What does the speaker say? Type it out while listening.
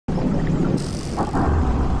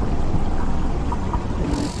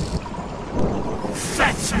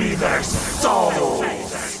their souls.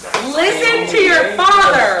 Listen to your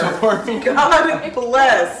father. God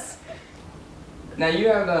bless. Now you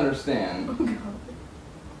have to understand.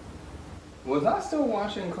 Was I still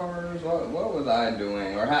watching Cars? What was I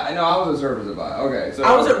doing? Or how? No, I was a service advisor. Okay, so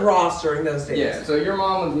I was at Ross during those days. Yeah, so your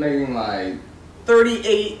mom was making like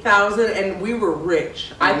 $38,000, and we were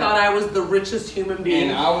rich. I thought I was the richest human being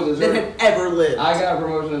that had ever lived. I got a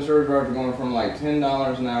promotion as service director going from like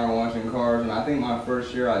 $10 an hour watching Cars, and I think my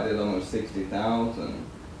first year I did almost $60,000.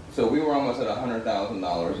 So we were almost at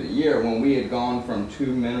 $100,000 a year when we had gone from 2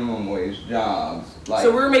 minimum wage jobs. Like, so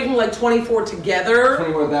we were making like 24 together.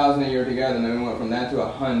 24,000 a year together, and then we went from that to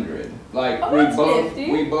 100. Like we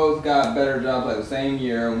both got better jobs like the same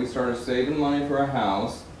year, and we started saving money for a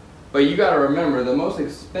house. But you got to remember, the most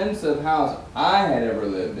expensive house I had ever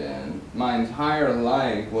lived in my entire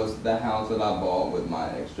life was the house that I bought with my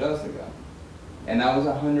ex Jessica, and that was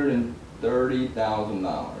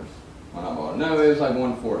 $130,000. When I bought it. No, it was like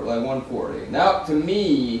 140. That to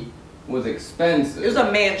me was expensive. It was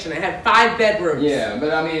a mansion. It had 5 bedrooms. Yeah,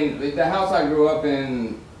 but I mean, the house I grew up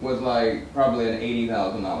in was like probably an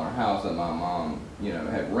 $80,000 house that my mom,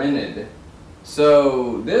 had rented.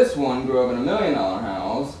 So this one grew up in $1 million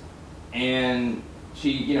house, and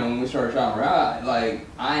she, when we started shopping around, like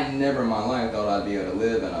I never in my life thought I'd be able to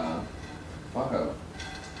live in a $400,000,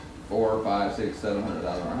 $500,000, $600,000,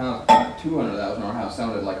 $700,000 house. $200,000 house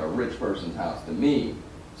sounded like a rich person's house to me.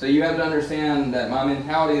 So you have to understand that my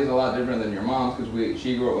mentality is a lot different than your mom's, because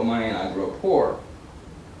she grew up with money and I grew up poor.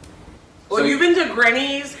 Well, so you've been to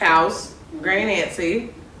Granny's house, Granny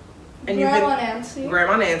Nancy, and Grandma Nancy.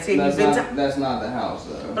 Grandma Nancy. And That's not the house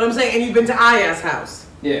though. But I'm saying, and you've been to Aya's house.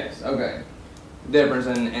 Yes. Okay. Difference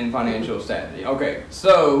in financial status. Okay.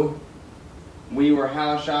 So we were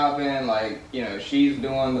house shopping, like, she's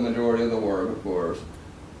doing the majority of the work, of course.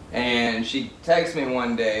 And she texted me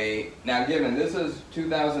one day, now given this is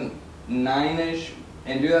 2009-ish,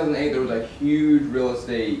 in 2008 there was a huge real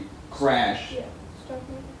estate crash.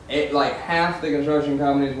 Yeah, like half the construction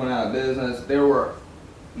companies went out of business. There were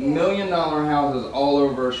 $1 million houses all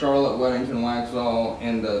over Charlotte, Weddington, Waxhaw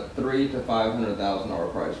in the $300,000 to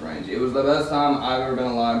 $500,000 price range. It was the best time I've ever been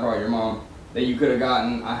alive, probably your mom, that you could have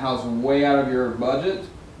gotten a house way out of your budget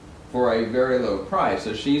for a very low price.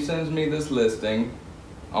 So she sends me this listing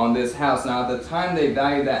on this house. Now at the time they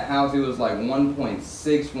valued that house, it was like 1.6,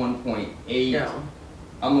 1.8,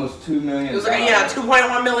 almost $2 million. It was like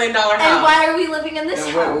 $2.1 million house. And why are we living in this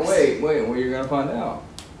house? Wait, well you're gonna find out.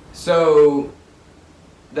 So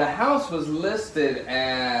the house was listed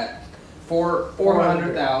at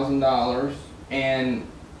 $400,000, and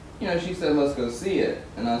she said, let's go see it.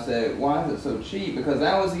 And I said, why is it so cheap? Because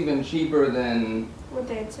that was even cheaper than what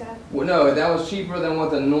they had said. Well, no, that was cheaper than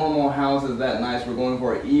what the normal houses that nice were going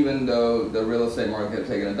for, even though the real estate market had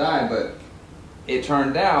taken a dive. But it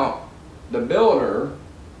turned out the builder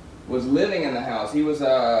was living in the house. He was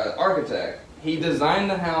an architect. He designed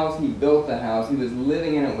the house, he built the house, he was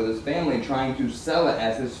living in it with his family, trying to sell it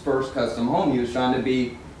as his first custom home. He was trying to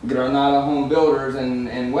be Granada Home Builders in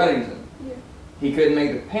Weddington. Yeah. He couldn't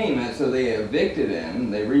make the payment, so they evicted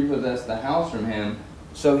him. They repossessed the house from him.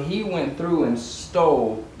 So he went through and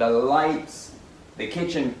stole the lights, the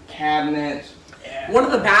kitchen cabinet. One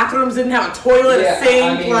of the bathrooms didn't have a toilet, a sink.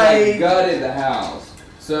 I mean, like gutted the house.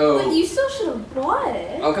 So. But you still should have bought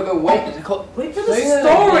it. Okay, but wait for the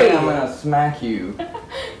story. I'm gonna smack you.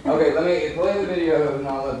 Okay, let me play the video and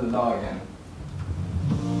I'll let the dog in.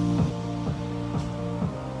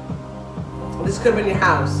 This could have been your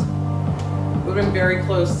house. We've been very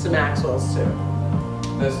close to Maxwell's too.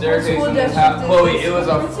 The staircase in this house, Chloe, it was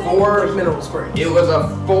a forced. Mineral Springs. It was a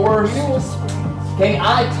forced. Can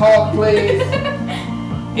I talk, please?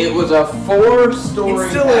 It was a 4-story house. It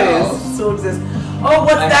still is. It still exists. Oh,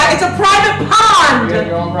 what's that? It's a private pond! You had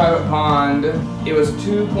your own private pond. It was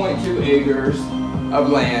 2.2 acres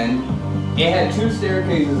of land. It had 2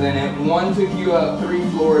 staircases in it. One took you up 3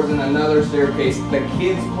 floors and another staircase. The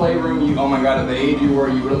kids' playroom, oh my god, at the age you were,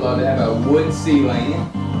 you would have loved to have a wood ceiling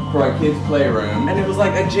for a kid's playroom. And it was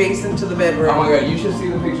like adjacent to the bedroom. Oh my god, you should see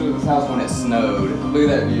the pictures of this house when it snowed. Look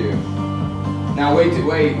at that view. Now wait,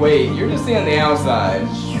 you're just seeing the outside.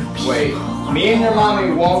 Wait, me and your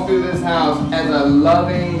mommy walked through this house as a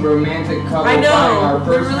loving, romantic couple. I know, our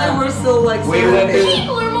first we're still like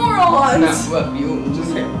people are morons. No, but you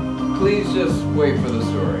just, please just wait for the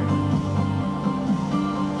story.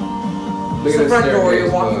 Look at the front door,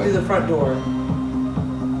 you're walking through the front door.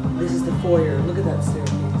 This is the foyer, look at that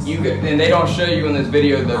staircase. And they don't show you in this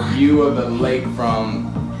video the view of the lake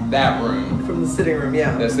from that room. From the sitting room,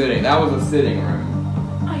 yeah. That was a sitting room.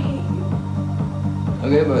 I hate you.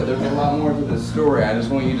 Okay, but there's a lot more to this story. I just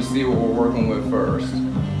want you to see what we're working with first.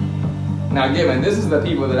 Now, given this is the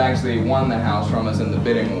people that actually won the house from us in the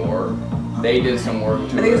bidding war, they did some work to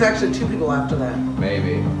it. I think it was actually 2 people after that.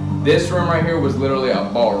 Maybe. This room right here was literally a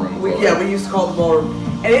ballroom. We used to call it the ballroom.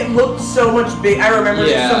 And it looked so much big. I remember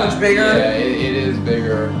it was so much bigger. Yeah, it is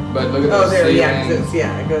bigger. But look at those ceilings.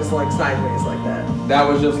 It goes like sideways like that. That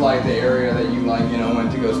was just like the area that you like, you know,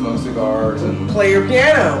 went to go smoke cigars and play your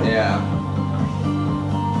piano. Yeah.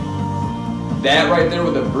 That right there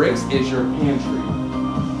with the bricks is your pantry.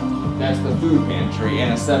 That's the food pantry in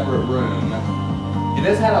a separate room. And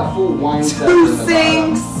this had a full wine cellar. 2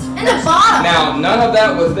 sinks. In the bottom. Now, none of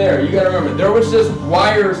that was there. You gotta remember, there was just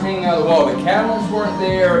wires hanging out of the wall. The cabinets weren't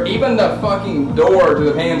there. Even the fucking door to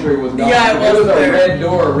the pantry was gone. Yeah, it was a red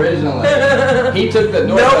door originally. He took the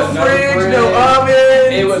door. No fridge, no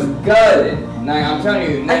oven. It was gutted. Now, I'm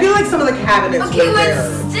telling you. I feel like some of the cabinets were there.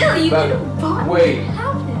 Okay, but still, you could have bought wait,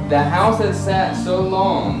 cabinets. the house had sat so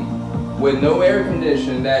long with no air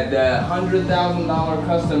conditioning that the $100,000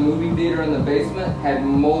 custom movie theater in the basement had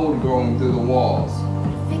mold growing through the walls.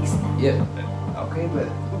 Fix that. Yep. Okay, but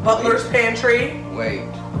Butler's pantry.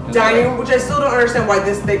 Wait. Dining room, which I still don't understand why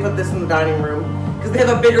they put this in the dining room. Because they have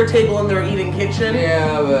a bigger table in their eating kitchen.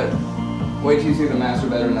 Yeah, but wait till you see the master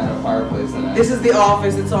bedroom that had a fireplace in it. This is the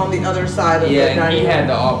office. It's on the other side of the dining room. Yeah, he had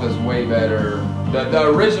the office way better. The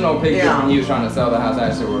original pictures when he was trying to sell the house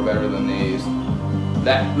actually were better than these.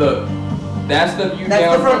 Look, that's the view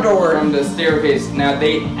down the front door. From the staircase. Now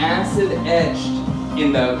they acid etched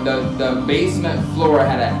in the basement floor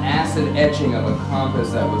had an acid etching of a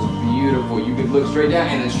compass that was beautiful. You could look straight down,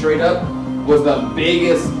 and then straight up was the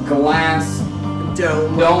biggest glass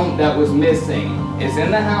dome that was missing. It's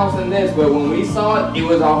in the house in this, but when we saw it, it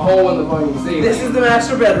was a hole in the fucking ceiling. This is the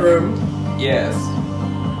master bedroom. Yes.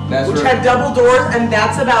 Which had double doors, and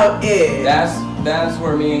that's about it. That's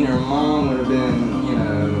where me and your mom would have been, you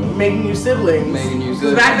know, making you siblings.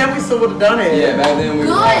 Because back then we still would have done it. Yeah, back then we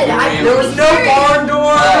there was no barn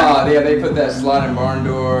door. Oh, yeah, they put that sliding barn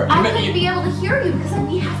door. I wouldn't be able to hear you because I'd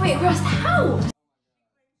be halfway across the house.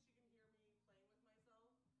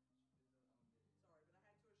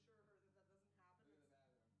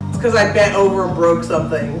 It's because I bent over and broke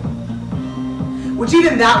something. Which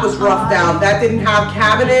even that was roughed out. That didn't have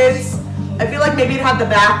cabinets. I feel like maybe it had the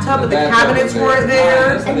bathtub, but the cabinets weren't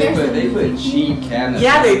there. So they put cheap cabinets.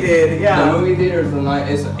 Yeah, they did. Yeah. The movie theater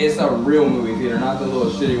is it's a real movie theater, not the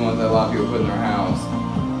little shitty ones that a lot of people put in their house.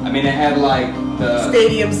 I mean, it had like the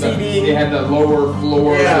stadium seating. It had the lower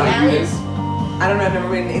floor. Yeah. I don't know. I've never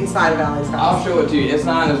been inside of Allie's house. I'll show it to you. It's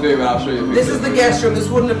not in this video, but I'll show you. This is the guest room. This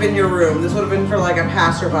wouldn't have been your room. This would have been for like a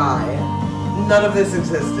passerby. None of this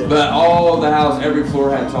existed. But all the house, every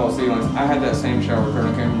floor had tall ceilings. I had that same shower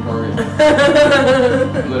curtain came from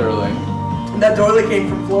Target. Literally. That doily came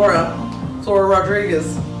from Flora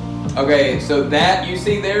Rodriguez. Okay, so that you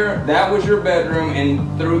see there, that was your bedroom,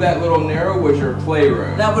 and through that little narrow was your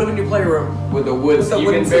playroom. That would have been your playroom. With the wood,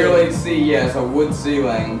 you can barely see, yes, a wood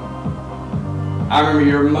ceiling. I remember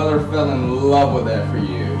your mother fell in love with that for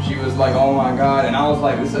you. She was like, oh my God, and I was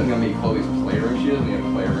like, this isn't gonna be Chloe's playroom, she doesn't need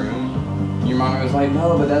a playroom. Your mommy was like,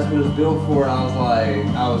 no, but that's what it's built for, and I was like,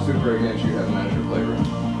 I was super against you having that as your playroom.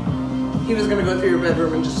 He was gonna go through your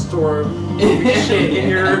bedroom and just store shit in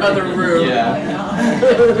your other room. Yeah.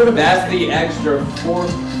 That's the extra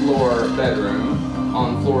 4th floor bedroom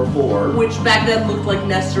on floor 4. Which back then looked like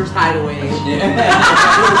Nestor's hideaway.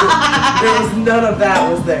 Yeah. There was none of that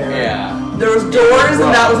was there. Yeah. There was doors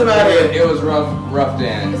and that was about it. It was roughed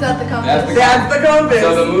in. Is that the compass? That's the compass.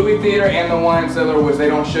 So the movie theater and the wine cellar, which they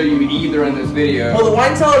don't show you either in this video. Well, the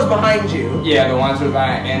wine cellar's behind you. Yeah, the wine cellar's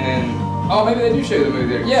behind, and then, oh, maybe they do show you the movie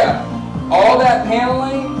theater. Yeah. All that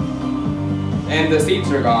paneling and the seats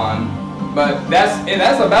are gone. But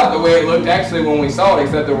that's about the way it looked actually when we saw it,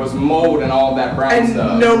 except there was mold and all that brown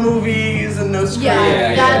stuff. And no movies and no screen.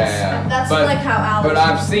 Yeah, that's like how Alex. But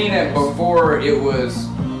I've seen it before. It was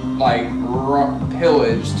like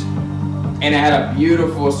pillaged, and it had a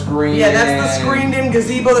beautiful screen. Yeah, that's the screened-in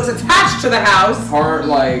gazebo that's attached to the house. Part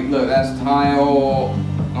like, look, that's tile.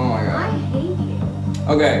 Oh my God. I hate you.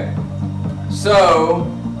 Okay, so.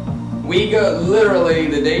 We go literally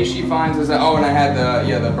the day she finds us. Oh, and I had the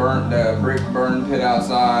brick burn pit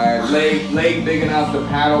outside. Lake big enough to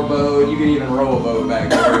paddle boat. You could even row a boat back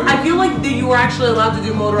there. I feel like that you were actually allowed to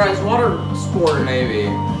do motorized water sport. Maybe.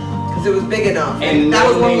 Because it was big enough. And that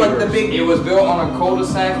no was one of like the neighbors. big. It was built on a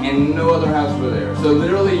cul-de-sac, and no other houses were there. So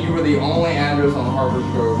literally, you were the only address on Harvard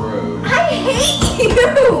Grove Road. I hate you.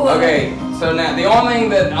 Okay, so now the only thing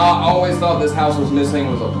that I always thought this house was missing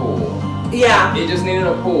was a pool. Yeah. It just needed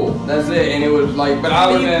a pool. That's it. And it was like, but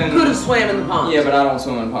I was You could have swam in the pond. Yeah, but I don't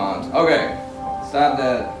swim in ponds. Okay, stop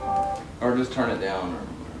that, or just turn it down.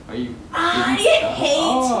 Are you? I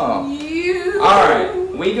hate you. All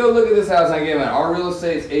right, we go look at this house. I give it. Our real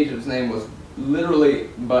estate agent's name was literally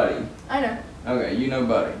Buddy. I know. Okay, you know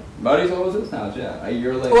Buddy. Buddy told us this house, yeah, a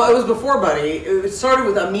year later. Well, it was before Buddy. It started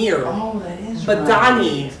with Amir. Oh, that is but right.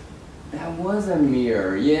 Donnie. That was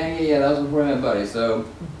Amir. Yeah. That was before I met Buddy. So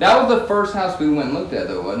that was the first house we went and looked at,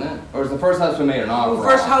 though, wasn't it? Or was the first house we made an offer? The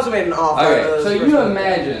first house we made an offer. Okay, so you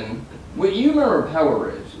imagine. Well, you remember Pebble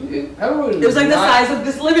Ridge? Pebble Ridge. It was like the size of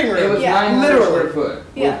this living room. It was 900 literally. square foot.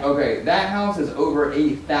 Yeah. Okay, that house is over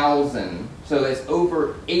 8,000. So it's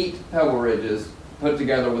over 8 Pebble Ridges put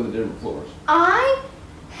together with the different floors. I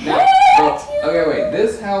Now, hate you. okay, wait.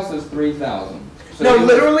 This house is 3,000. So No,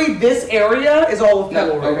 literally, this area is all of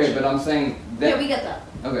Pebble Ridge. Okay, but I'm saying that. Yeah, we get that.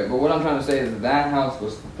 Okay, but what I'm trying to say is that house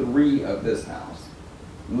was 3 of this house,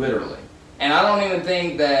 literally. And I don't even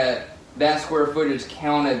think that square footage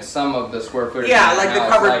counted some of the square footage. Yeah, of like the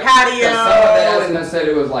house. covered patio. Some of the estimates said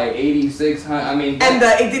it was like 8,600. I mean, And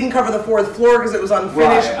it didn't cover the 4th floor because it was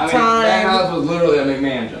unfinished right. I mean, time. that house was literally a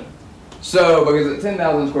McMansion. So, because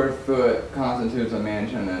 10,000 square foot constitutes a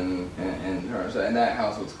mansion and that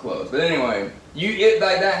house was closed. But anyway,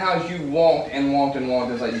 like that house, you walked and walked and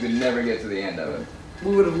walked. It's like you could never get to the end of it.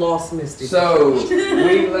 We would have lost Misty. So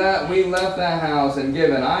we left that house, and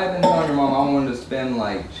given I had been telling your mom I wanted to spend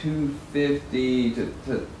like $250 to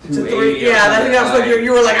 $280. Yeah, I think that was like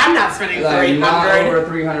you were like, I'm not spending like not $300. over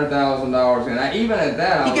 $300,000, and even at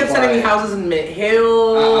that, He kept sending me houses in Mint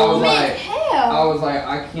Hill. I was like,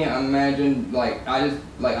 I can't imagine, like,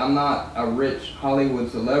 I'm not a rich Hollywood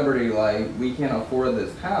celebrity, like, we can't afford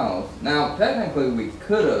this house. Now, technically, we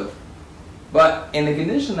could have, but in the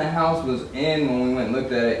condition the house was in when we went and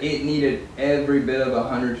looked at it, it needed every bit of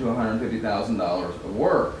 $100,000 to $150,000 of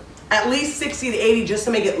work. At least 60 to 80 just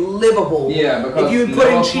to make it livable. Yeah, because if you no put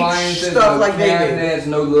in cheap appliances, stuff no like cabinets,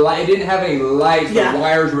 no light. It didn't have any lights. Yeah. The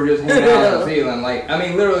wires were just hanging out of the ceiling. Like, I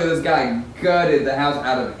mean, literally, this guy gutted the house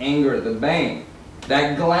out of anger at the bank.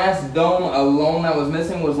 That glass dome alone that was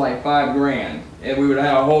missing was like $5,000, and we would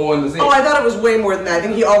have a hole in the ceiling. Oh, I thought it was way more than that. I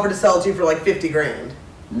think he offered to sell it to you for like 50 grand.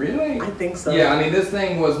 Really? I think so. Yeah, I mean, this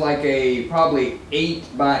thing was like a probably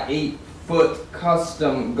 8 by 8 foot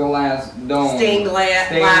custom glass dome. Stained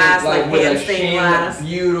glass, like with hand a stained glass.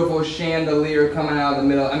 Beautiful chandelier coming out of the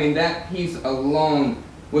middle. I mean, that piece alone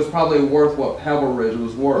was probably worth what Pebble Ridge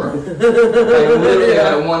was worth. Like, literally,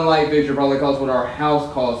 that one light fixture probably cost what our house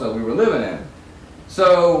cost that we were living in.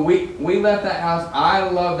 So we left that house. I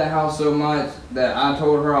loved the house so much that I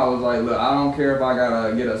told her, I was like, look, I don't care if I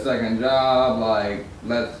gotta get a second job, like,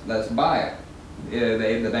 let's buy it. Yeah,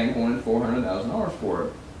 the bank wanted $400,000 for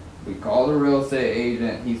it. We called the real estate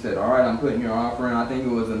agent. He said, all right, I'm putting your offer in. I think it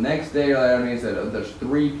was the next day or later, he said, there's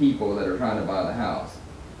 3 people that are trying to buy the house.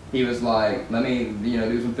 He was like, let me,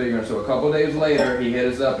 do some figuring. So a couple days later, he hit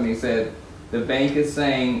us up and he said, the bank is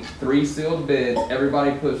saying 3 sealed bids.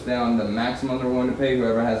 Everybody puts down the maximum they're willing to pay.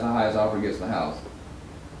 Whoever has the highest offer gets the house.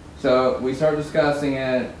 So we start discussing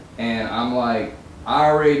it, and I'm like, I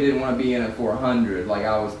already didn't want to be in it for 100. Like,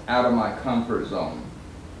 I was out of my comfort zone.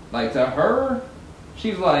 Like, to her,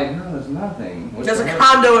 she's like, no, there's nothing. There's a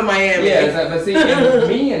condo in Miami. Yeah, but see, and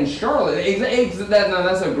me and Charlotte,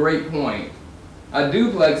 that's a great point. A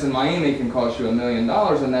duplex in Miami can cost you $1 million,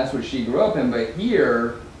 and that's what she grew up in. But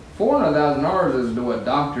here, $400,000 is what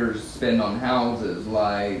doctors spend on houses.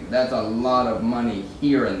 Like, that's a lot of money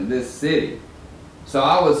here in this city. So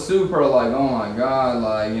I was super like, oh my God,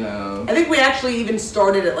 like, I think we actually even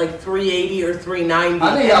started at like 380 or 390.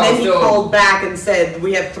 I think and then he still called back and said,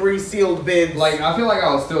 we have 3 sealed bids. Like, I feel like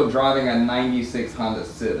I was still driving a 96 Honda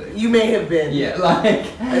Civic. You may have been. Yeah, like.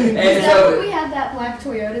 Is that when we had that black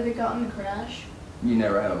Toyota that got in the crash? You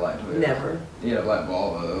never had a black Toyota? Never. You had a black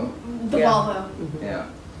Volvo. The Volvo. Yeah.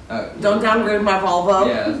 Don't downgrade my Volvo.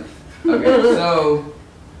 Yeah. Okay, so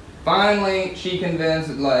finally she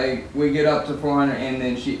convinced, like, we get up to 400 and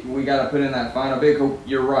then we got to put in that final bid.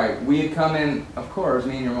 You're right. We had come in, of course,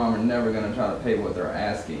 me and your mom are never going to try to pay what they're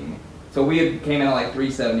asking. So we had came in at like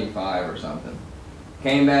 375 or something.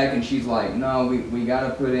 Came back and she's like, no, we got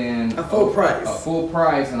to put in a full price. A full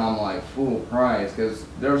price. And I'm like, full price? Because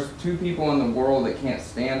there's 2 people in the world that can't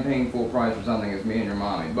stand paying full price for something. It's me and your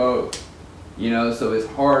mommy, both. So it's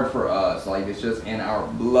hard for us. Like, it's just in our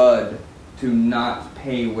blood to not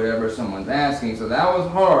pay whatever someone's asking. So that was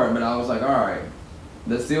hard, but I was like, all right.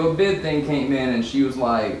 The sealed bid thing came in and she was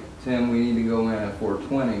like, Tim, we need to go in at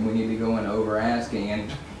 420. We need to go in over asking.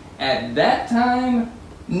 And at that time,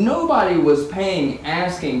 Nobody was paying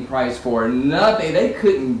asking price for nothing. They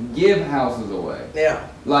couldn't give houses away. Yeah.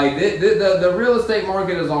 Like the real estate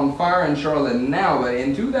market is on fire in Charlotte now, but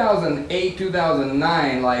in 2008,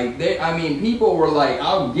 2009, like people were like,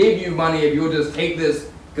 "I'll give you money if you'll just take this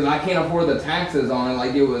because I can't afford the taxes on it."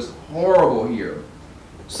 Like it was horrible here.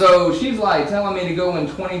 So she's like telling me to go in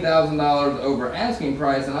 $20,000 over asking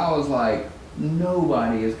price, and I was like,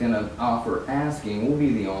 nobody is gonna offer asking. We'll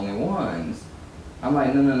be the only ones. I'm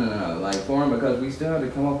like, no. Like for him, because we still had to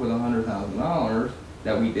come up with $100,000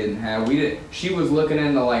 that we didn't have. She was looking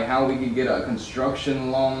into like how we could get a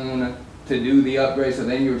construction loan to do the upgrade. So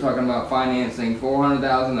then you were talking about financing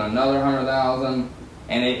 $400,000, another $100,000,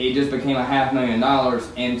 and it just became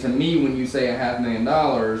 $500,000. And to me, when you say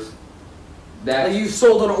 $500,000, that you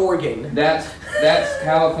sold an organ. That's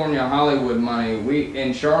California Hollywood money. We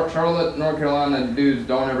in Charlotte, North Carolina, dudes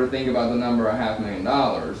don't ever think about the number of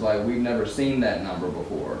 $500,000. Like we've never seen that number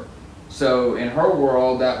before. So in her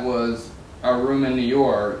world, that was a room in New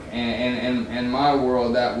York, and in my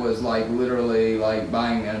world, that was like literally like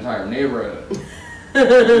buying an entire neighborhood. You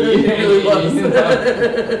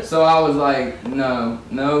know? So I was like, no.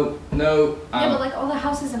 Yeah, but like all the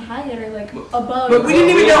houses in Highgate are like above. But we didn't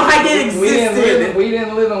even know Highgate existed. We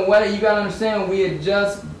didn't live in Wedding. You gotta understand, we had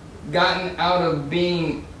just gotten out of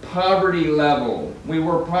being poverty level. We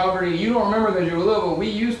were poverty. You don't remember because you were little, but we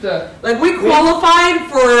used to. Like we qualified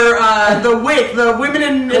for the WIC, the women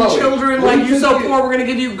and children. Like you so poor, we're gonna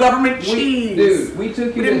give you government cheese. Dude, we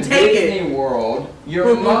took you to Disney World.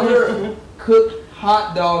 Your mother cooked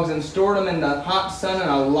hot dogs and stored them in the hot sun in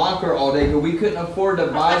a locker all day because we couldn't afford to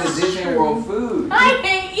buy the Disney World food. I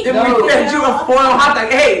hate you. We fed you a foil hot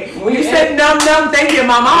dog. Hey, you said num, thank you,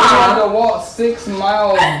 mama. We had to walk 6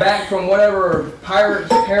 miles back from whatever Pirates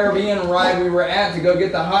Caribbean ride we were at to go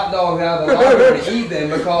get the hot dogs out of the locker and eat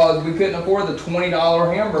them because we couldn't afford the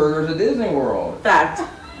 $20 hamburgers at Disney World. Fact.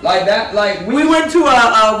 Like that, like we went to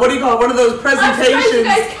a what do you call it? One of those presentations. You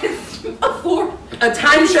guys can afford a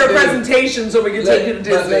timeshare presentation so we could take you to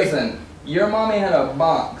Disney. But listen, your mommy had a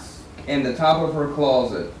box in the top of her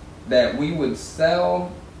closet that we would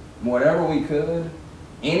sell whatever we could.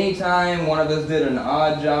 Anytime one of us did an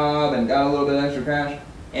odd job and got a little bit extra cash,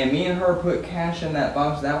 and me and her put cash in that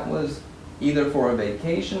box, that was either for a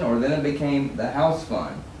vacation or then it became the house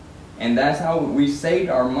fund. And that's how we saved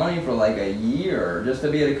our money for like a year, just to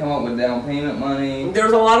be able to come up with down payment money. There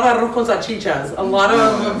was a lot of arroz con salchichas, a lot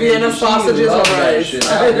of Vienna sausages and rice. You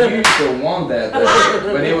used to want that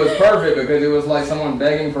though. But it was perfect because it was like someone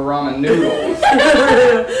begging for ramen noodles.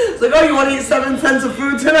 It's like, oh, you want to eat 7 cents of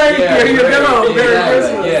food tonight? Yeah, here you go. Merry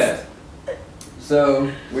Christmas. Yes. So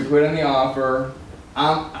we put in the offer.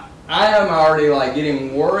 I am already like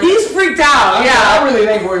getting worried. He's freaked out. I really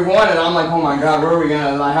think we won it. I'm like, oh my god, where are we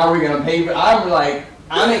gonna? Like, how are we gonna pay for?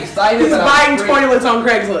 I'm excited. He's buying toilets on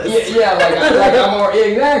Craigslist. I'm more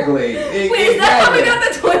exactly. Wait, is that how we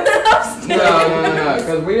got the toilet upstairs? No,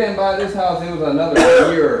 because we didn't buy this house. It was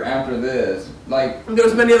another year after this. Like there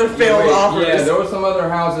was many other failed offers. Yeah, there were some other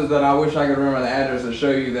houses that I wish I could remember the address to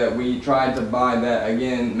show you that we tried to buy that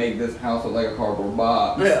again, make this house look like a cardboard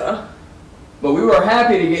box. Yeah. But we were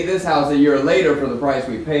happy to get this house a year later for the price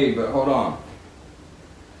we paid, but hold on.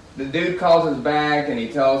 The dude calls us back and he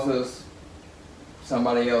tells us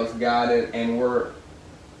somebody else got it, and we're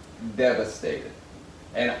devastated.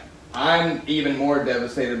 And I'm even more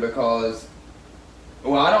devastated because,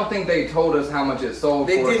 well, I don't think they told us how much it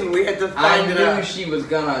sold for. They didn't. We had to find it out. I knew she was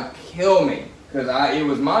gonna kill me because it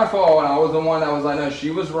was my fault, and I was the one that was like, no,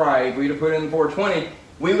 she was right. If we'd have put in 420,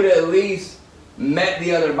 we would at least met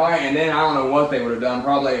the other buyer, and then I don't know what they would have done.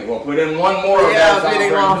 Probably, well, put in one more.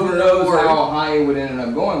 Bidding offer. Who knows how high it would end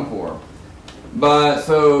up going for. But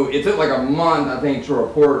so it took like a month, I think, to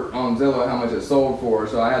report on Zillow how much it sold for.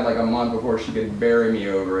 So I had like a month before she could bury me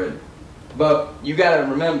over it. But you got to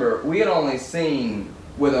remember, we had only seen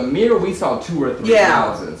with a mirror. We saw 2 or 3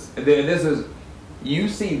 houses. This is, you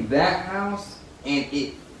see that house, and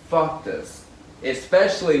it fucked us,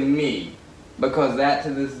 especially me. Because that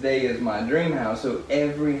to this day is my dream house. So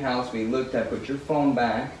every house we looked at, put your phone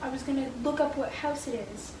back. I was gonna look up what house it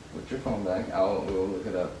is. Put your phone back. We'll look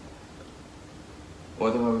it up.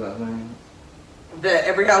 What the fuck was I saying? That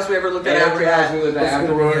every house we ever looked at every house we looked at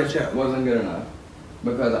afterwards afterwards wasn't good enough.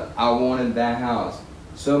 Because I wanted that house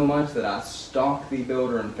so much that I stalked the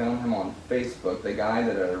builder and found him on Facebook. The guy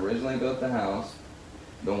that had originally built the house.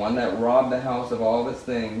 The one that robbed the house of all of its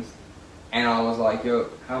things. And I was like, yo,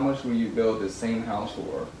 how much will you build this same house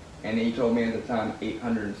for? And he told me at the time,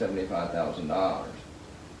 $875,000.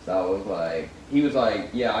 So I was like, he was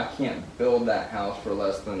like, yeah, I can't build that house for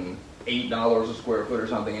less than $8 a square foot or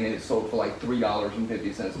something, and it sold for like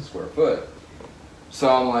 $3.50 a square foot. So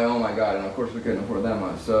I'm like, oh my God, and of course we couldn't afford that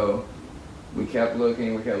much. So we kept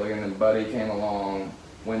looking, and Buddy came along.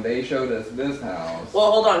 When they showed us this house.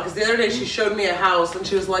 Well, hold on, because the other day she showed me a house and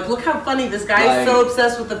she was like, look how funny, this guy is so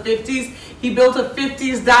obsessed with the 50s. He built a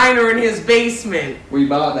 50s diner in his basement. We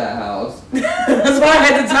bought that house. That's why I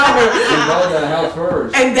had to tell her. We bought that house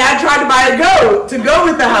first. And Dad tried to buy a goat to go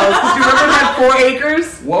with the house. Because you remember it had 4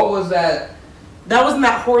 acres? What was that? That was in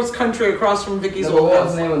that horse country across from Vicky's No, old what house.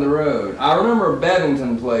 was the name of the road? I remember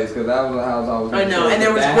Bevington Place because that was the house I was. I know, and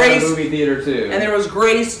there was that had a movie theater too. And there was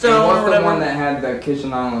Greystone and or what's whatever. the one that had the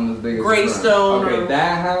kitchen island as big as Greystone. Okay,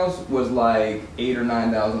 that house was like 8,000 or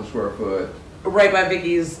 9,000 square foot. Right by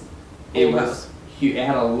Vicky's. It was huge. It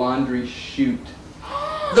had a laundry chute.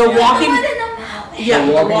 The walk-in. Yeah,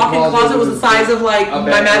 the walk-in closet was the size of like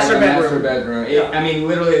my master bedroom. I mean,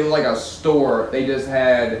 literally, it was like a store. They just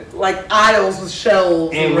had like aisles with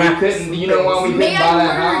shelves. And we couldn't. You know why we couldn't buy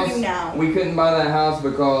that house? Now? We couldn't buy that house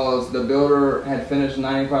because the builder had finished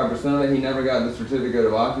 95% of it. He never got the certificate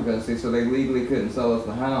of occupancy, so they legally couldn't sell us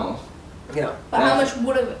the house. Yeah. But how much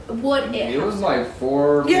would it? It was like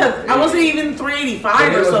 $4. Yeah, I wasn't even $385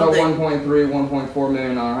 or something. It was a $1.4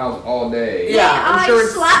 million house all day. Yeah, I'm sure I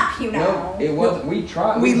slap you now. No, it wasn't. We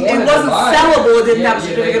tried. It wasn't sellable. It didn't have a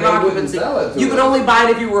certificate of occupancy. You could only buy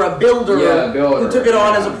it if you were a builder, who took it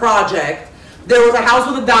on as a project. There was a house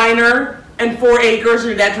with a diner and 4 acres,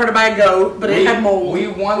 and your dad tried to buy a goat, but it had mold. We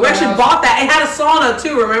actually bought that. It had a sauna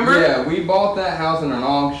too. Remember? Yeah, we bought that house in an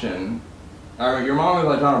auction. Your mom was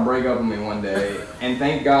like trying to break up with me one day, and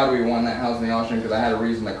thank God we won that house in the auction because I had a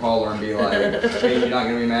reason to call her and be like, hey, you're not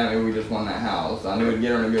going to be mad at me, we just won that house. I knew it'd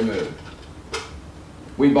get her in a good mood.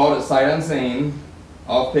 We bought it sight unseen,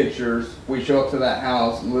 off pictures. We show up to that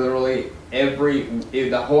house, literally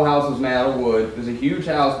the whole house was made out of wood. It was a huge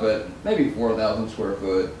house, but maybe 4,000 square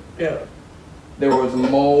foot. Yeah. There was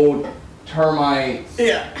mold, termites.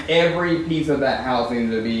 Yeah. Every piece of that house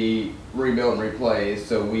needed to be rebuilt and replaced,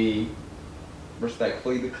 so we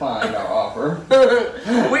respectfully declined our offer.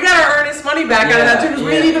 We got our earnest money back out of that too,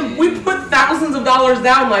 because we put thousands of dollars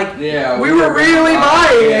down, like we were really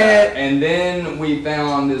buying it. And then we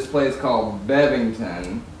found this place called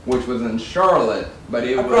Bevington, which was in Charlotte, but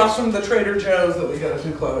it across from the Trader Joe's that we go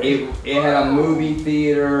to, Chloe. It had a movie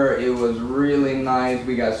theater. It was really nice.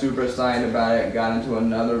 We got super excited about it. Got into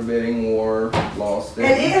another bidding war, lost it.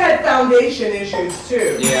 And it had foundation issues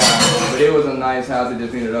too. Yeah, but it was a nice house. It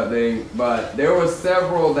just needed updating. But there were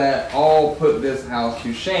several that all put this house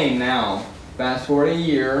to shame. Now, fast forward a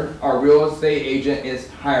year, our real estate agent is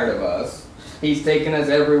tired of us. He's taken us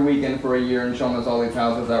every weekend for a year and shown us all these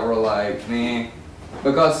houses that were like, meh.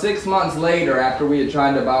 Because 6 months later, after we had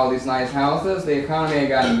tried to buy all these nice houses, the economy had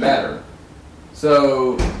gotten better.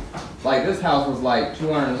 So, like, this house was like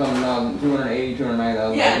 200-something thousand, 280,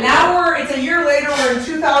 290,000. Yeah, now it's a year later, we're in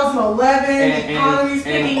 2011, the economy's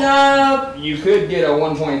picking up. You could get a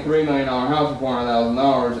 $1.3 million house for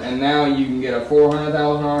 $400,000, and now you can get a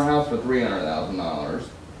 $400,000 house for $300,000.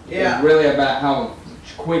 Yeah. It's really about how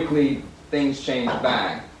quickly things change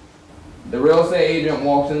back. The real estate agent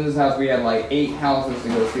walked into this house. We had like 8 houses to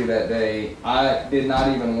go see that day. I did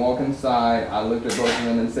not even walk inside. I looked at both of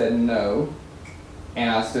them and said no.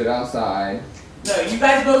 And I stood outside. No, you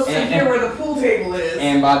guys both sit here where the pool table is.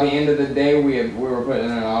 And by the end of the day, we were putting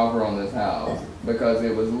in an offer on this house because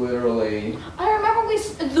it was literally. I remember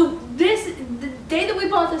the day that we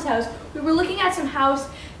bought this house, we were looking at some house.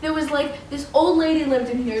 There was like this old lady lived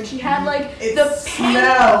in here, and she had like the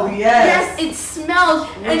smell. Yes, it smelled.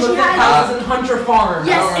 And she had houses in Hunter Farm.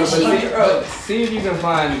 Yes, and see if you can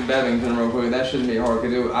find Bevington real quick. That shouldn't be hard to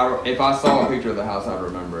do. If I saw a picture of the house, I'd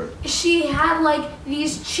remember it. She had like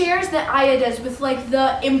these chairs that Aya does with like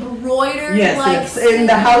the embroidered. Yes, and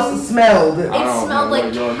the house smelled. It smelled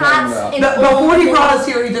like cats. Before he brought us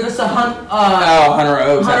here, he did us a Hunter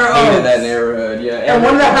Oaks. I hated that neighborhood. Yeah, and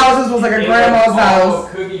one of the houses was like a grandma's house.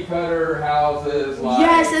 Cookie cutter houses. Like,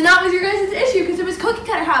 yes, and that was your guys' issue because it was cookie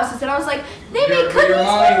cutter houses, and I was like, they make cookies. Your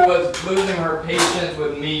mommy was losing her patience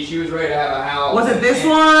with me. She was ready to have a house. Was it this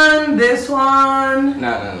one? This one?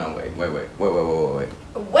 No. Wait. Wait.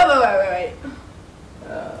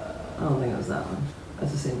 I don't think it was that one.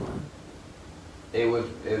 That's the same one. It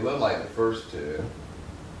looked like the first two.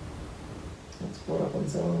 Let's pull it up on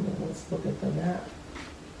Zillow and let's look at the map.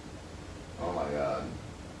 Oh my God.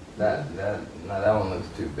 That one looks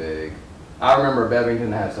too big. I remember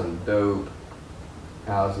Bevington had some dope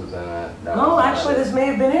houses in it. No, actually, this may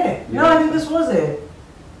have been it. Yeah. No, I think this was it.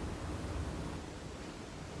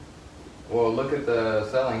 Well, look at the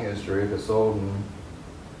selling history. If it sold in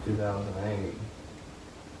 2008.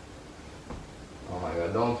 my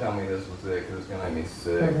god, don't tell me this was it, because it's going to make me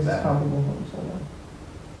sick.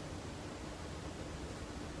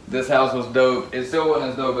 This house was dope. It still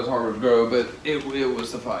wasn't as dope as Harvard Grove, but it would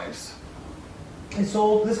suffice. It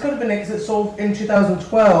sold, this could have been it because it sold in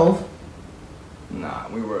 2012. Nah,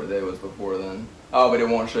 it was before then. Oh, but it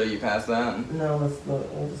won't show you past that? No, that's the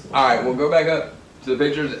oldest one. Alright, we'll go back up to the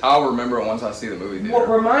pictures. I'll remember it once I see the movie theater. What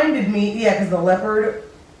reminded me, yeah, because the leopard.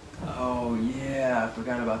 Oh, yeah, I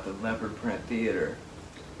forgot about the leopard print theater.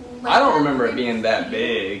 I don't remember it being that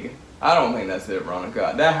big. I don't think that's it,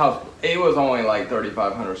 Veronica. That house, it was only like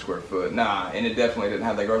 3,500 square foot. Nah, and it definitely didn't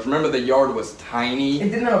have that garage. Remember the yard was tiny? It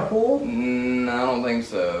didn't have a pool? I don't think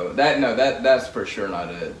so. That's for sure not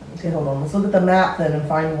it. Okay, hold on. Let's look at the map then and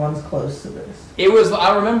find ones close to this.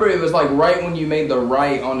 I remember it was like right when you made the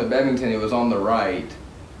right onto Bevington, it was on the right.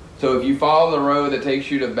 So if you follow the road that takes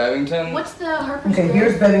you to Bevington. What's the Harper's Okay,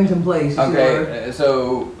 here's Bevington Place. Okay,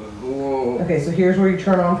 so. Okay, so here's where you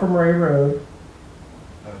turn on from Ray Road.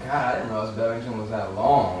 God, I didn't realize Bevington was that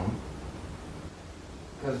long.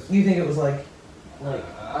 You think it was like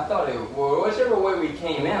I thought whichever way we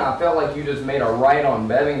came in, I felt like you just made a right on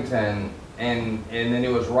Bevington, and then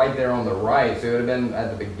it was right there on the right, so it would have been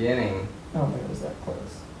at the beginning. I don't think it was that close.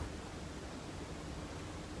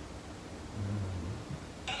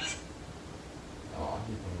 Oh,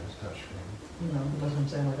 he can use touchscreen. No, that's what I'm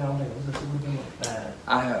saying. Like, I don't think it was this. It would have been like that.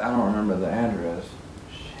 I don't remember the address.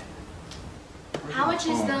 How much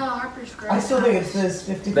is the Harper's Grove? I still think it's this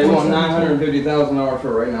 50. They want $950,000 for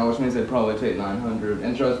it right now, which means they'd probably take $900.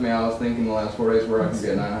 And trust me, I was thinking the last 4 days where I could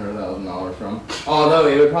get $900,000 from. Although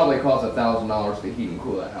it would probably cost $1,000 to heat and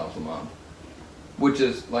cool that house a month, which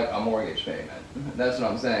is like a mortgage payment. That's what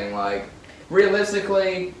I'm saying. Like,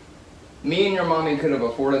 realistically, me and your mommy could have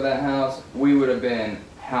afforded that house. We would have been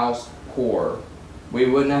house poor. We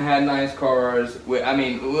wouldn't have had nice cars. We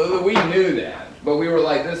knew that. But we were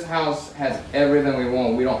like, this house has everything we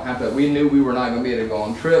want. We don't have to, we knew we were not going to be able to go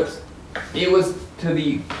on trips. It was to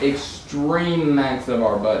the extreme max of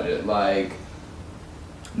our budget, like,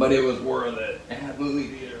 but it was worth it. It had movie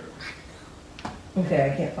theater.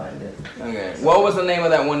 Okay, I can't find it. Okay, what was the name of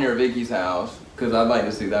that one near Vicky's house? Because I'd like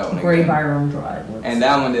to see that one again. Gray Byram Drive. And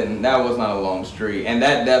that one didn't, that was not a long street. And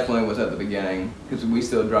that definitely was at the beginning, because we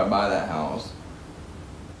still dropped by that house.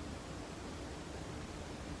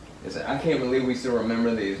 I can't believe we still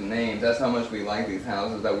remember these names. That's how much we like these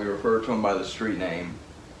houses, that we refer to them by the street name.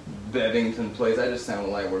 Bevington Place. That just sounded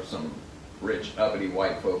like where some rich, uppity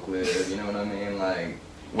white folk live. You know what I mean? Like,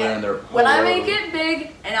 wearing their polo. When I make it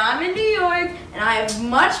big, and I'm in New York, and I have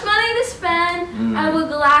much money to spend, I will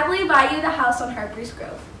gladly buy you the house on Harper's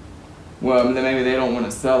Grove. Well, then maybe they don't want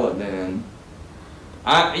to sell it then.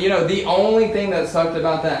 The only thing that sucked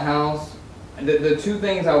about that house, the two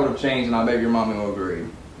things I would have changed, and I bet your mommy will agree.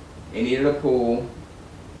 It needed a pool,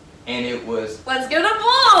 and it was... Let's get a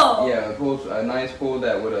pool! Yeah, a nice pool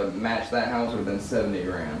that would have matched that house would have been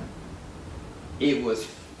 $70,000. It was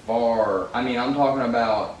far... I mean, I'm talking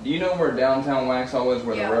about... Do you know where downtown Waxhaw is,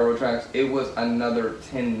 where the railroad tracks? It was another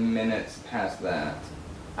 10 minutes past that.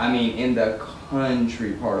 I mean, in the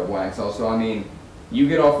country part of Waxhaw. So, I mean, you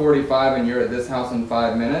get off 45 and you're at this house in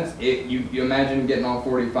 5 minutes. You imagine getting off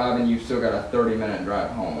 45 and you've still got a 30-minute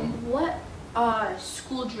drive home. What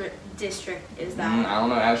school district is that? I don't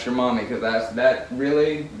know. Ask your mommy, because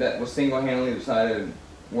that was single-handedly decided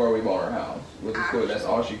where we bought our house with the school. That's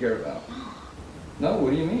all she cared about. No,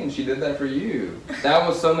 what do you mean? She did that for you. That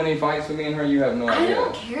was so many fights with me and her. You have no idea. I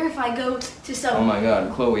don't care if I go to some. Oh my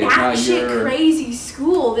God, Chloe, it's not your crazy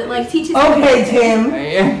school that like teaches. Okay, Tim.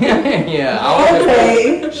 Yeah.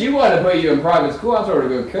 Okay. She wanted to put you in private school. I told her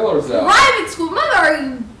to go kill herself. Private school, mother? Are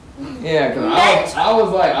you? Yeah, because I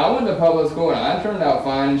was like, I went to public school and I turned out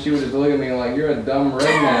fine, and she would just look at me like, you're a dumb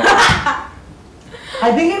redneck.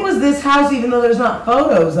 I think it was this house, even though there's not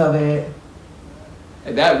photos of it.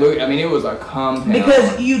 It was a compound.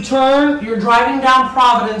 Because you're driving down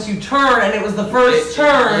Providence, you turn, and it was the first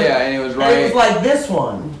turn. Yeah, and it was right. And it was like this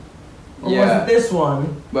one. Or was it this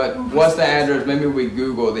one? But what's the address? Maybe we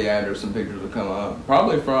Google the address and pictures will come up.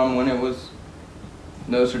 Probably from when it was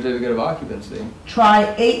no certificate of occupancy.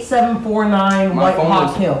 Try 8749 White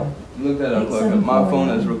Hawk Hill. Look that up. Look, my phone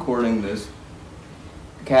is recording this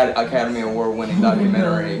Academy Award winning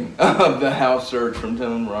documentary of the house search from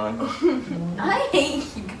Tim and Ron. I hate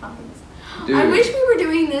you guys. Dude. I wish we were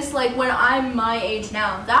doing this like when I'm my age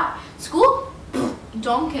now. That school,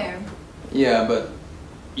 don't care. Yeah, but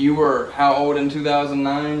you were how old in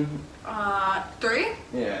 2009? 3.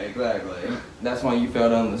 Yeah, exactly. That's why you fell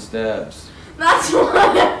down the steps. That's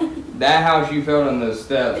why. that house you felt on those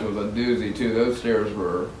steps was a doozy too. Those stairs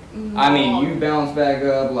were, I mean, you bounced back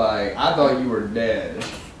up like, I thought you were dead.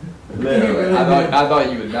 Literally, I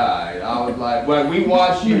thought you had died. I was like, well, we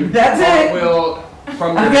watched you. That's it.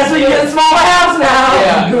 From I guess we get a smaller house now.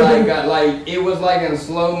 Yeah, like it was like in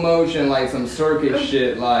slow motion, like some circus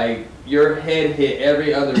shit. Like your head hit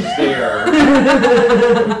every other stair,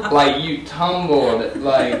 like you tumbled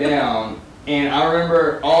like down. And I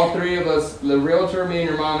remember all three of us, the realtor, me, and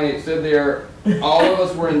your mom, stood there. All of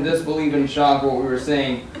us were in disbelief and shock what we were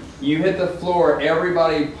saying. You hit the floor,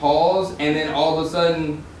 everybody paused, and then all of a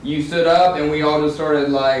sudden you stood up, and we all just started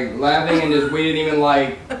like laughing, and just we didn't even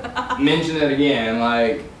like mention it again.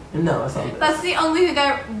 Like, no, it's not. That's the only thing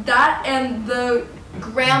that and the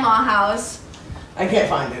grandma house. I can't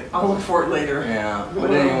find it. I'll look for it later. Yeah,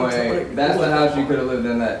 but anyway, that's the house you could have lived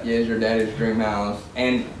in. That is your daddy's dream house.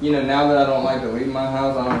 And you know, now that I don't like to leave my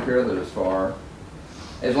house, I don't care that it's far.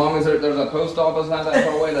 As long as there's a post office not that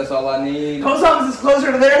far away, that's all I need. Post office is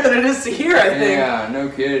closer to there than it is to here, I think. Yeah, no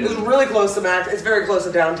kidding. It's really close to Max. It's very close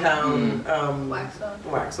to downtown.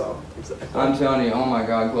 Waxhaw. Exactly. I'm telling you, oh my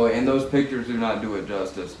God, Chloe, and those pictures do not do it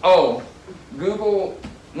justice. Oh, Google.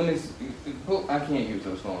 Let me. I can't use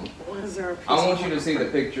those phones. What is there? I want you to see the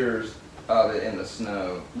pictures of it in the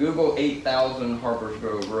snow. Google 8000 Harper's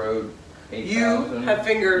Grove Road. 8,000. You have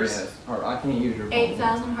fingers. Yes. I can't use your phone.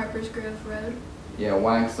 8000 Harper's Grove Road. Yeah,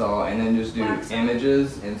 Waxhaw, and then just do Waxhaw.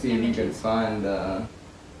 images and see if you can find. Well,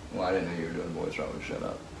 I didn't know you were doing voice, so I would shut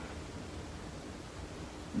up.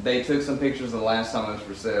 They took some pictures the last time it was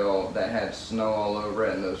for sale that had snow all over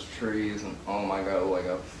it and those trees, and oh my God, like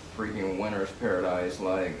a freaking winter's paradise.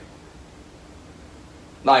 Like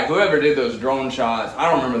whoever did those drone shots,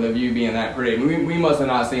 I don't remember the view being that pretty. We must have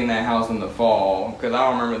not seen that house in the fall, because I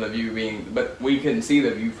don't remember the view being, but we couldn't see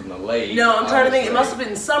the view from the lake. No, I'm trying to think. It must have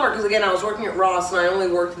been summer, because again, I was working at Ross, and I only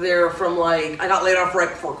worked there from like, I got laid off right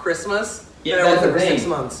before Christmas. Yeah, and I that's worked the there for thing. 6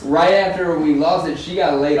 months. Right after we lost it, she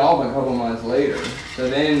got laid off a couple months later. So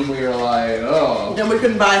then we were like, oh. Then we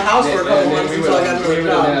couldn't buy a house for a couple months until I got another We would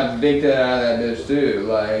job. have been evicted out of that bitch too.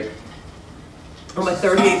 Like, I'm like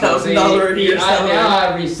 $38,000 a year salary. Now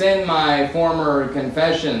I rescind my former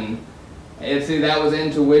confession. And see, that was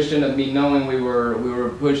intuition of me knowing we were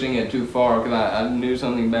pushing it too far, because I knew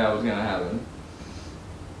something bad was gonna happen.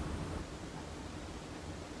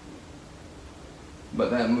 But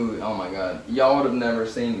that movie, oh my God, y'all would have never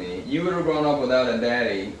seen me. You would have grown up without a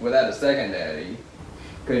daddy, without a second daddy,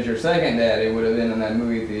 because your second daddy would have been in that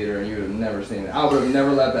movie theater and you would have never seen it. I would have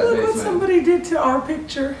never left that Look basement. what somebody did to our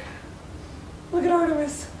picture. Look at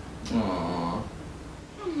Artemis. Aww.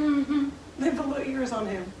 They have the little ears on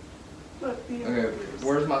him. Look, Okay,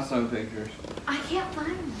 where's my snow pictures? I can't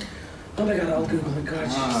find them. Oh my God, I'll Google it. God,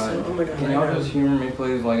 oh my God. Can y'all just humor me,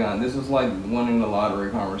 please? Like, this is like winning the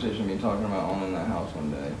lottery conversation, me talking about owning that house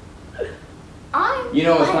one day. You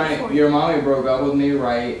know, it's funny. Your mommy broke up with me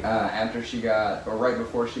right after she got, or right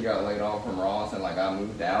before she got laid off from Ross, and like I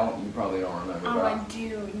moved out. You probably don't remember. Oh, I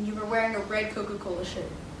do. You were wearing a red Coca-Cola shirt.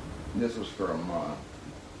 This was for a month.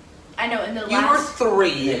 I know. In the You were 3.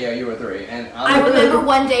 Yeah, you were 3, and I remember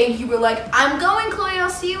one day you were like, "I'm going, Chloe. I'll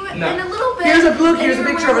see you in a little bit." Here's a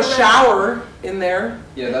picture of a shower in there.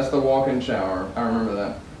 Yeah, that's the walk-in shower. I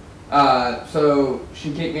remember that. So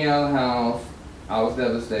she kicked me out of the house. I was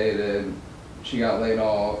devastated. She got laid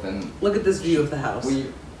off, and look at this view of the house.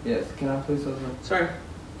 Yes, can I please say something? Sorry.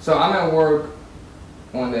 So I'm at work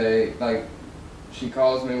one day, like, she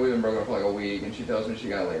calls me, we've been broken up for like a week, and she tells me she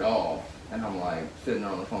got laid off. And I'm like, sitting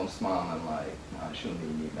there on the phone smiling, I'm like, nah, she'll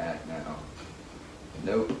need me back now.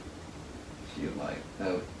 Nope. She was like,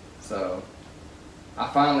 nope. So I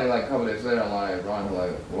finally, like a couple days later, I'm like, Ron,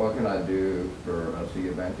 like, what can I do for us to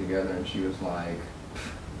get back together? And she was like,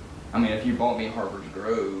 I mean, if you bought me Harper's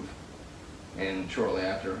Grove, and shortly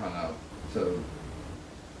after hung up. So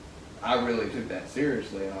I really took that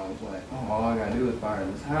seriously, and I was like, oh, all I gotta do is buy her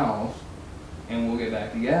this house, and we'll get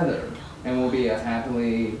back together, and we'll be a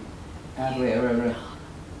happily ever.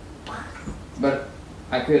 But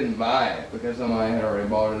I couldn't buy it because somebody had already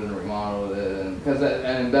bought it and remodeled it, and because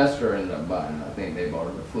an investor ended up buying it. I think they bought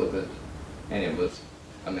it to flip it, and it was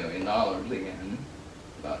 $1 million again.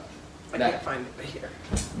 But I can't find it here.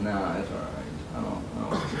 No, it's alright. I don't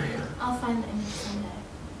care. I'll find the image someday.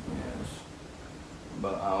 Yes.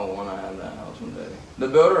 But I want to have that house one day. The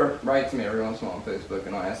builder writes me every once in a while on Facebook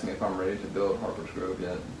and asks me if I'm ready to build Harper's Grove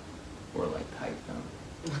yet. Or like type them.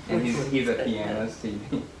 And he's a pianist.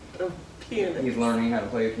 He's learning how to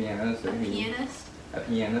play piano. So Pianist? A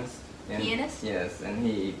pianist. And, pianist? Yes, and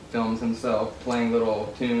he films himself playing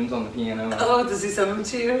little tunes on the piano. Oh, does he send them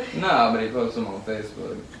to you? No, but he posts them on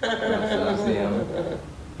Facebook. So I see him.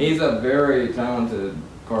 He's a very talented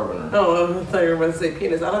carpenter. Oh, I thought you were going to say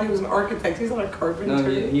penis. I thought he was an architect. He's not a carpenter. No,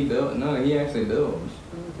 he built. No, he actually builds.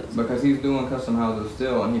 Because he's doing custom houses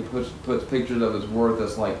still, and he puts pictures of his work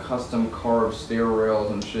that's like custom carved stair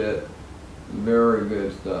rails and shit. Very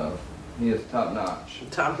good stuff. He is top notch.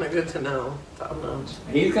 Good to know. Top notch.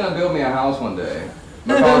 He's gonna build me a house one day.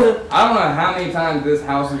 Because I don't know how many times this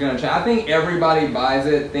house is gonna change. I think everybody buys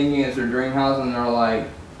it thinking it's their dream house, and they're like,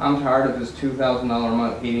 I'm tired of this $2,000 a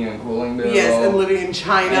month heating and cooling bill. Yes, and living in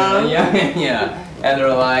China. Yeah. And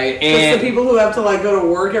they're like, and the people who have to like go to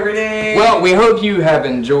work every day. Well, we hope you have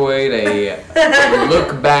enjoyed a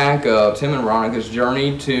look back of Tim and Veronica's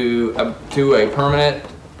journey to a permanent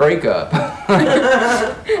breakup.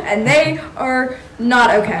 And they are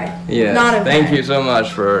not okay. Yeah. Not okay. Thank you so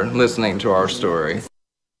much for listening to our story.